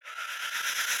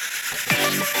Hey,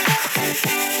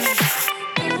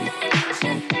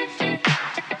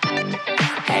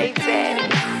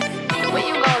 Daddy, when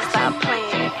you gonna stop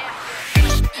playing?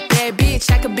 Bad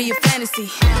bitch, I could be a fantasy.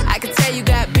 I could tell you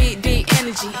got big, deep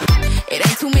energy. It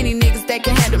ain't too many niggas that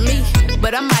can handle me,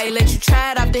 but I might let you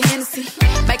try it off the Hennessy.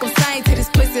 Make 'em sing to this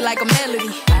pussy like a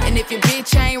melody. And if your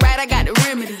bitch ain't right, I got the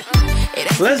remedy.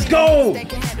 Let's go!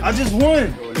 I just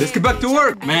won. Let's get back to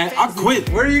work, man. I quit.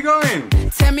 Where are you going?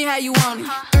 Tell me how you want it.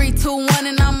 3, 2, 1,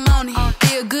 and I'm on it.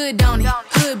 Feel good, don't it?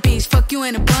 Hood bitch, fuck you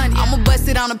in a bunny. I'ma bust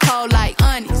it on the pole like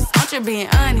honest. I'm just being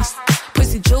honest.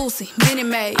 Pussy juicy, mini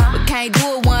made, but can't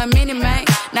do it 1 minute, man.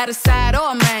 Not a side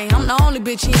or a main. I'm the only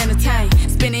bitch he entertain.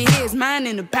 Spending his mind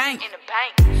in the bank.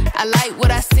 I like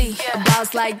what I see. A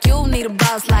boss like you need a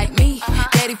boss like me.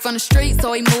 Daddy from the street,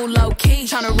 so he move low key.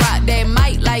 Tryna rock that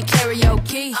mic like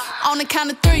karaoke. On the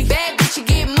count of 3, bad bitch, you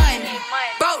get money.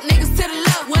 Broke niggas to the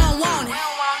left, we don't want it.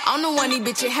 I'm the one these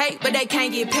bitches hate, but they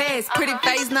can't get past. Pretty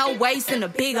face, no waist, and a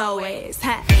big old ass.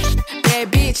 Bad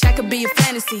bitch, I could be a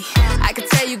fantasy. I could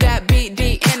tell you got big,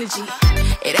 deep energy.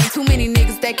 It ain't too many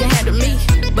niggas that can handle me,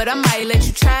 but I might let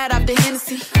you try it off the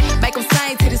Hennessy. Make 'em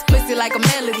sing to this pussy like a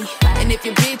melody. And if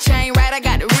your bitch ain't right, I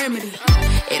got the remedy.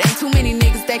 It ain't too many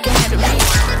niggas that can handle me.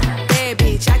 Bad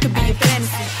bitch, I could be a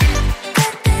fantasy.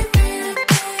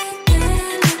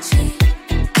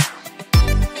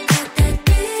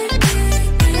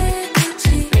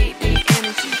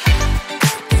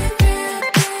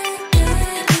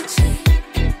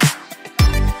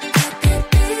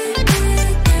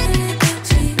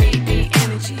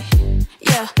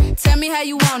 Tell me how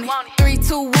you want it. 3,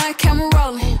 2, 1, camera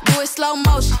rolling. Do it slow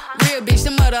motion. Real bitch,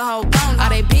 the mother hoe bone. All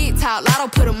they big talk, Lotto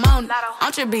put them on it.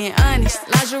 I'm just being honest.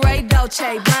 Lingerie,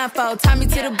 Dolce, blindfold. Tie me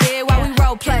to the bed while we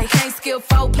role play. Can't skill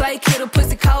foreplay, kid a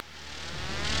pussy cold.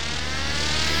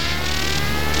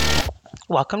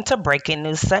 Welcome to Breaking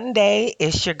News Sunday.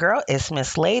 It's your girl, it's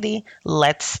Miss Ladii.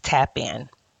 Let's tap in.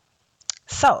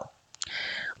 So,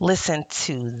 listen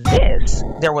to this.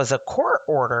 There was a court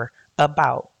order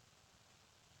about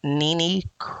Nene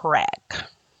crack.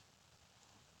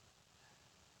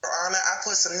 Your Honor, I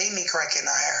put some Nene crack in her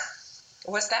hair.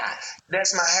 What's that?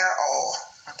 That's my hair oil.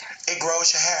 Okay. It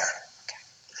grows your hair. Okay.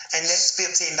 And that's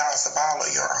 $15 a bottle,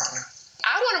 Your Honor.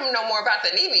 I want to know more about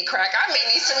the Nene crack. I may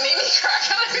need some Nene crack.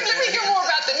 Let me hear more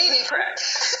about the Nene crack.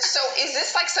 So is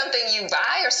this like something you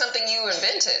buy or something you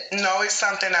invented? No, it's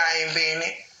something I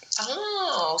invented.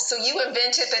 Oh, so you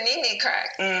invented the Nene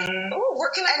crack. Mm-hmm. Oh, where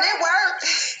can I And it worked.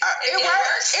 It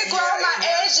works. It grows my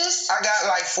edges. I got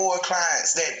like 4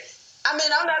 clients that... I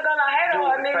mean, I'm not gonna hate on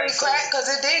her Nene crack because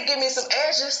it did give me some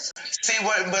edges.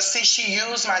 See, she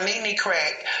used my Nene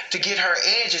crack to get her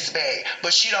edges back,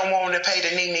 but she don't want to pay the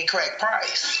Nene crack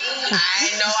price. I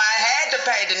know I had to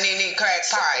pay the Nene crack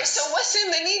price. So what's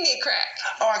in the Nene crack?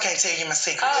 Oh, I can't tell you my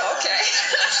secret. Oh, okay.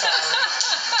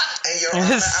 And Your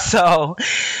Honor, So,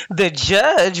 the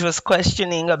judge was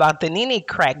questioning about the Nene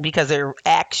crack because it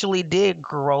actually did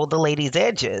grow the lady's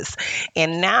edges.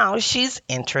 And now she's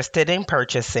interested in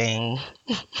purchasing.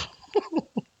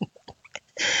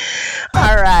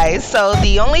 All right, so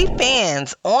the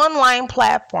OnlyFans online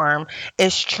platform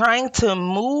is trying to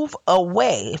move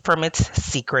away from its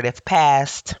secretive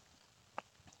past.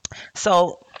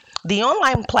 So, the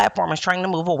online platform is trying to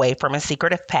move away from its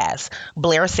secretive past,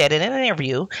 Blair said in an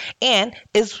interview, and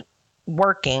is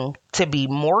working to be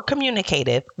more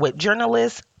communicative with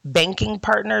journalists, banking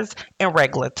partners, and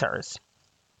regulators.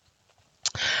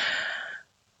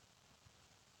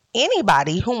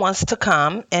 Anybody who wants to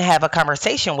come and have a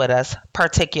conversation with us,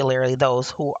 particularly those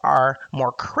who are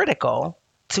more critical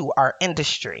to our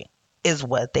industry, is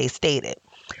what they stated.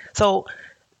 So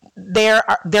they're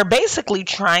basically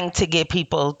trying to get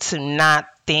people to not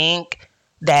think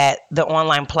that the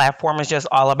online platform is just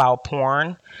all about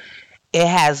porn. It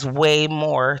has way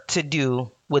more to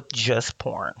do with just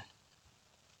porn.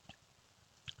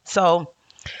 So,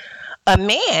 a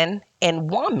man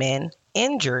and woman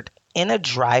injured in a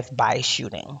drive-by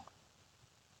shooting.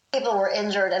 People were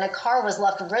injured and a car was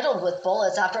left riddled with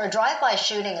bullets after a drive-by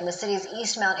shooting in the city's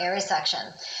East Mount Airy section.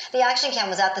 The action cam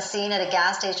was at the scene at a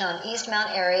gas station on East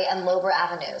Mount Airy and Lober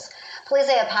Avenues. Police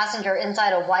say a passenger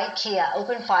inside a white Kia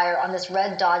opened fire on this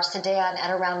red Dodge sedan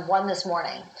at around 1 this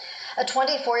morning. A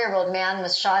 24-year-old man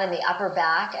was shot in the upper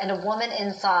back and a woman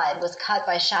inside was cut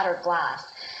by shattered glass.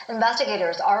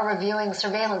 Investigators are reviewing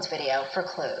surveillance video for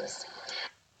clues.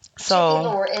 So, 2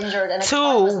 people were injured and a 2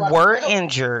 car was left were riddled.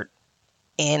 injured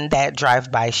in that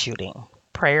drive-by shooting.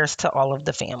 Prayers to all of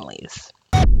the families.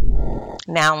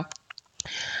 Now,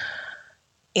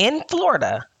 in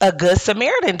Florida, a Good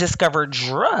Samaritan discovered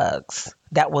drugs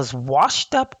that was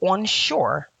washed up on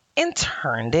shore and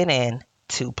turned it in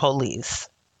to police.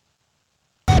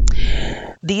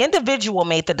 The individual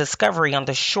made the discovery on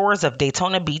the shores of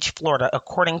Daytona Beach, Florida,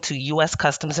 according to U.S.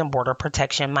 Customs and Border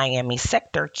Protection Miami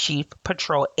Sector Chief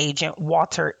Patrol Agent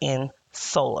Walter N.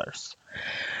 Solers.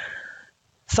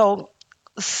 So,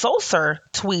 Soser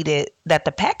tweeted that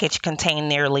the package contained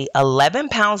nearly 11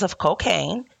 pounds of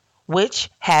cocaine, which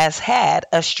has had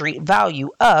a street value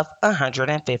of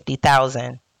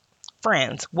 $150,000.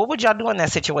 Friends, what would y'all do in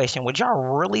that situation? Would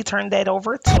y'all really turn that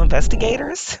over to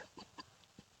investigators?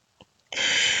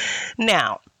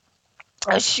 Now,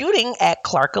 a shooting at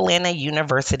Clark Atlanta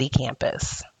University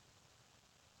campus.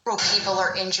 Several people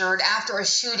are injured after a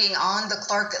shooting on the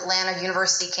Clark Atlanta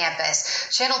University campus.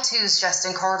 Channel 2's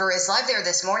Justin Carter is live there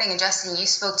this morning. And Justin, you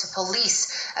spoke to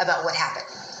police about what happened.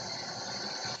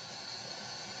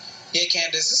 Yeah,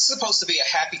 Candace, this is supposed to be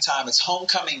a happy time. It's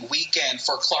homecoming weekend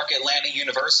for Clark Atlanta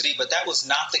University, but that was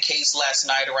not the case last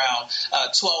night around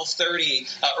 12:30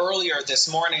 earlier this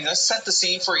morning. Let's set the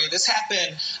scene for you. This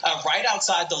happened right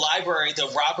outside the library, the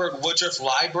Robert Woodruff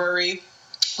Library.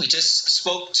 We just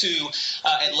spoke to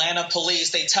Atlanta police.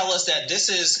 They tell us that this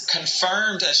is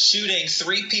confirmed a shooting.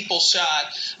 3 people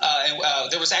shot.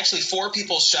 There was actually 4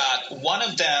 people shot. One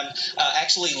of them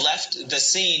actually left the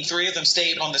scene. 3 of them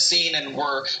stayed on the scene and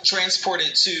were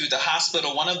transported to the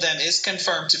hospital. One of them is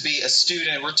confirmed to be a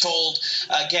student. We're told,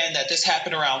 again, that this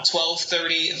happened around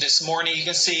 12:30 this morning. You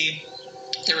can see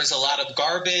there is a lot of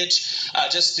garbage,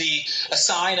 just a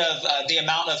sign of the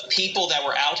amount of people that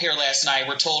were out here last night.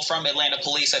 We're told from Atlanta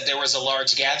police that there was a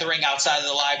large gathering outside of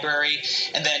the library.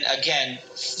 And then again,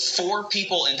 4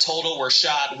 people in total were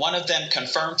shot. One of them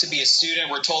confirmed to be a student.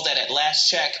 We're told that at last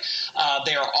check,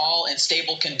 they are all in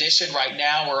stable condition right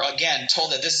now. We're again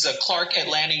told that this is a Clark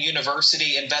Atlanta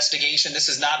University investigation. This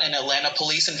is not an Atlanta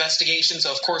police investigation.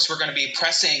 So of course, we're going to be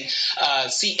pressing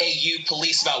CAU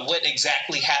police about what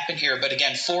exactly happened here. But again,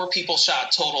 4 people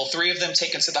shot total, 3 of them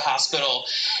taken to the hospital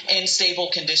in stable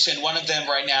condition. One of them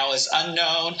right now is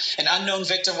unknown, an unknown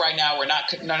victim right now. We're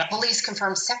not police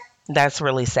confirmed. That's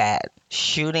really sad.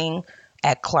 Shooting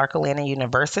at Clark Atlanta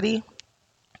University.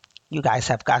 You guys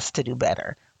have got to do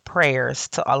better. Prayers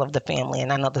to all of the family,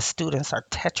 and I know the students are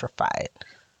petrified.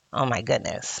 Oh my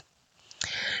goodness.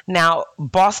 Now,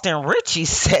 Boston Richey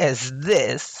says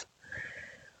this: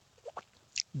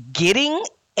 getting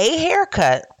a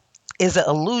haircut is an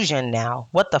illusion now.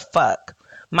 What the fuck?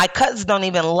 My cuts don't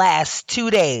even last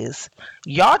 2 days.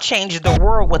 Y'all changed the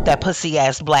world with that pussy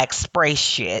ass black spray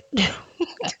shit.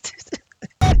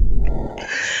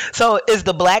 So is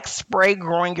the black spray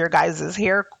growing your guys'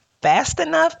 hair fast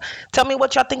enough? Tell me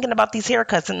what y'all thinking about these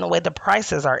haircuts and the way the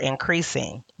prices are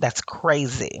increasing. That's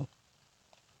crazy.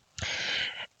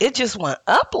 It just went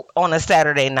up on a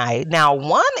Saturday night. Now,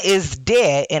 one is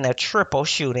dead in a triple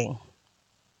shooting.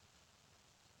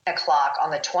 O'clock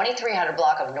on the 2300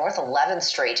 block of North 11th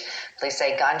Street. Police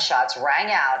say gunshots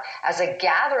rang out as a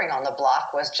gathering on the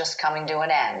block was just coming to an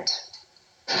end.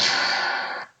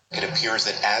 It appears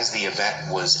that as the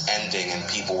event was ending and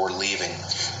people were leaving,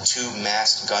 2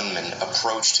 masked gunmen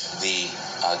approached the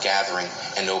gathering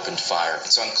and opened fire.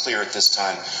 It's unclear at this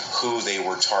time who they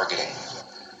were targeting.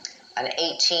 An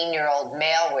 18-year-old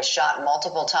male was shot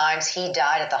multiple times. He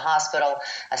died at the hospital.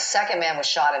 A second man was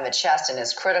shot in the chest and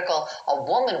is critical. A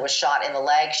woman was shot in the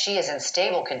leg. She is in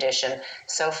stable condition.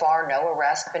 So far, no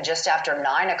arrest. And just after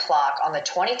 9 o'clock on the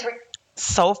 23...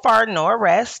 So far, no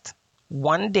arrest.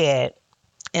 1 dead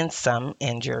and some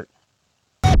injured.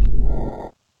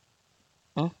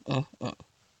 I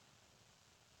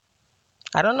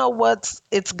don't know what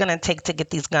it's going to take to get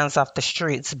these guns off the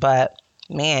streets, but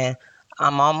man,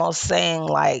 I'm almost saying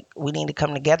like we need to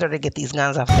come together to get these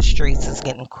guns off the streets. It's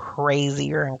getting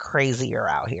crazier and crazier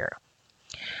out here.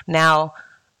 Now,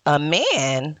 a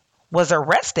man was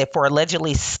arrested for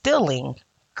allegedly stealing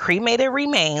cremated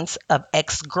remains of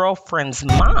ex-girlfriend's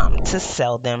mom to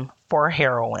sell them for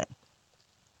heroin.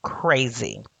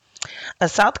 Crazy. A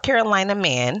South Carolina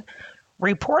man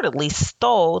reportedly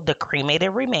stole the cremated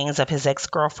remains of his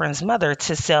ex-girlfriend's mother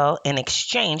to sell in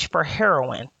exchange for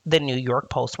heroin, the New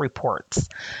York Post reports.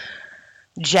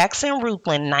 Jackson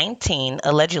Rutland, 19,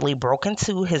 allegedly broke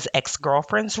into his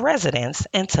ex-girlfriend's residence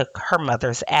and took her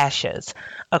mother's ashes.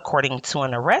 According to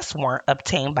an arrest warrant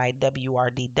obtained by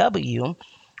WRDW,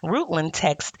 Rutland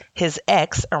texted his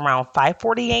ex around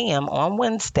 5:40 a.m. on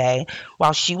Wednesday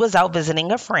while she was out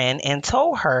visiting a friend and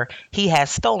told her he had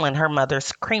stolen her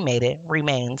mother's cremated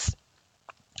remains.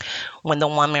 When the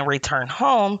woman returned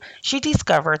home, she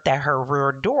discovered that her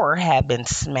rear door had been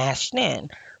smashed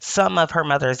in. Some of her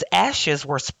mother's ashes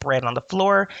were spread on the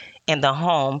floor, and the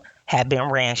home had been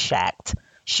ransacked.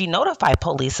 She notified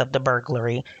police of the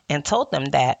burglary and told them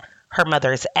that her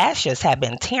mother's ashes had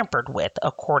been tampered with,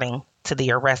 according to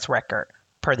the arrest record,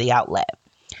 per the outlet.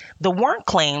 The warrant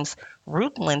claims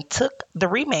Rutland took the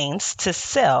remains to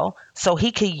sell so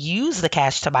he could use the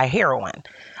cash to buy heroin.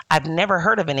 I've never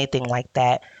heard of anything like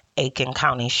that, Aiken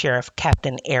County Sheriff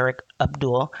Captain Eric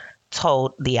Abdul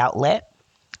told the outlet.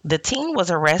 The teen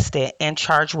was arrested and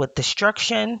charged with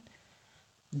destruction,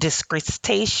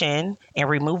 discretion, and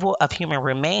removal of human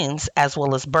remains, as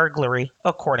well as burglary,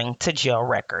 according to jail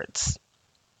records.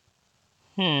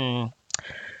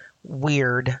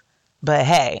 Weird. But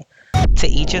hey, to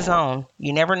each his own.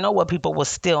 You never know what people will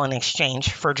steal in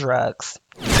exchange for drugs.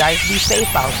 You guys be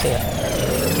safe out there.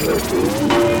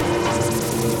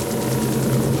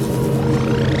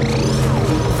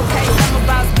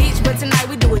 But tonight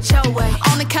we do it your way.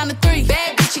 On the count of 3,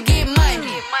 bad bitch, you get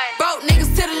money. Broke niggas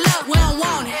to the left, we don't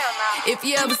want it. If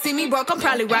you ever see me broke, I'm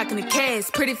probably rocking the cash.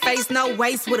 Pretty face, no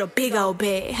waist, with a big old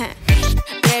bag.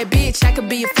 Bad bitch, I could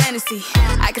be a fantasy.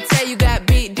 I could tell you got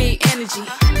big, deep energy.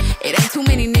 It ain't too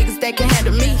many niggas that can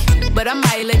handle me, but I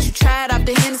might let you try it off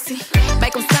the Hennessy.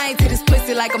 Make them sing to this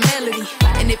pussy like a melody.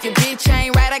 And if your bitch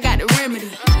ain't right, I got the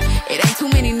remedy. It ain't too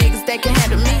many niggas that can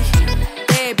handle me.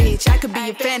 Bad bitch, I could be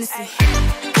a fantasy.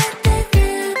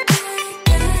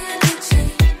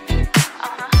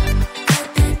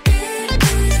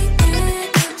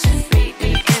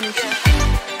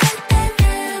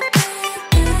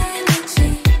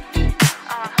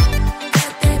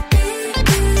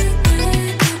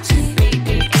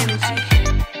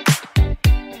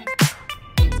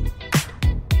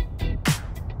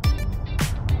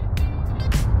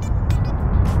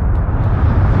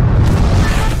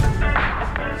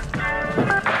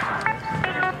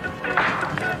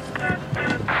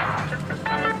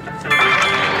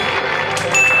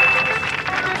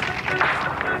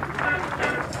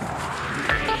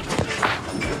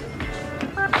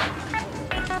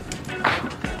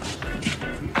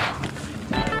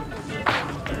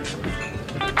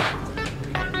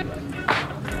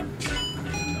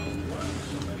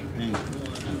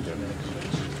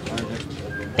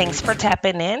 Thanks for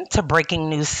tapping in to Breaking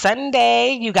News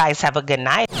Sunday. You guys have a good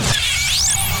night.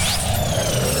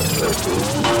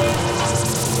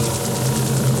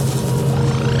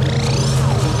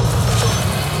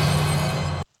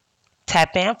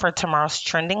 Tap in for tomorrow's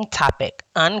trending topic,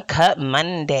 Uncut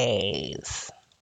Mondays.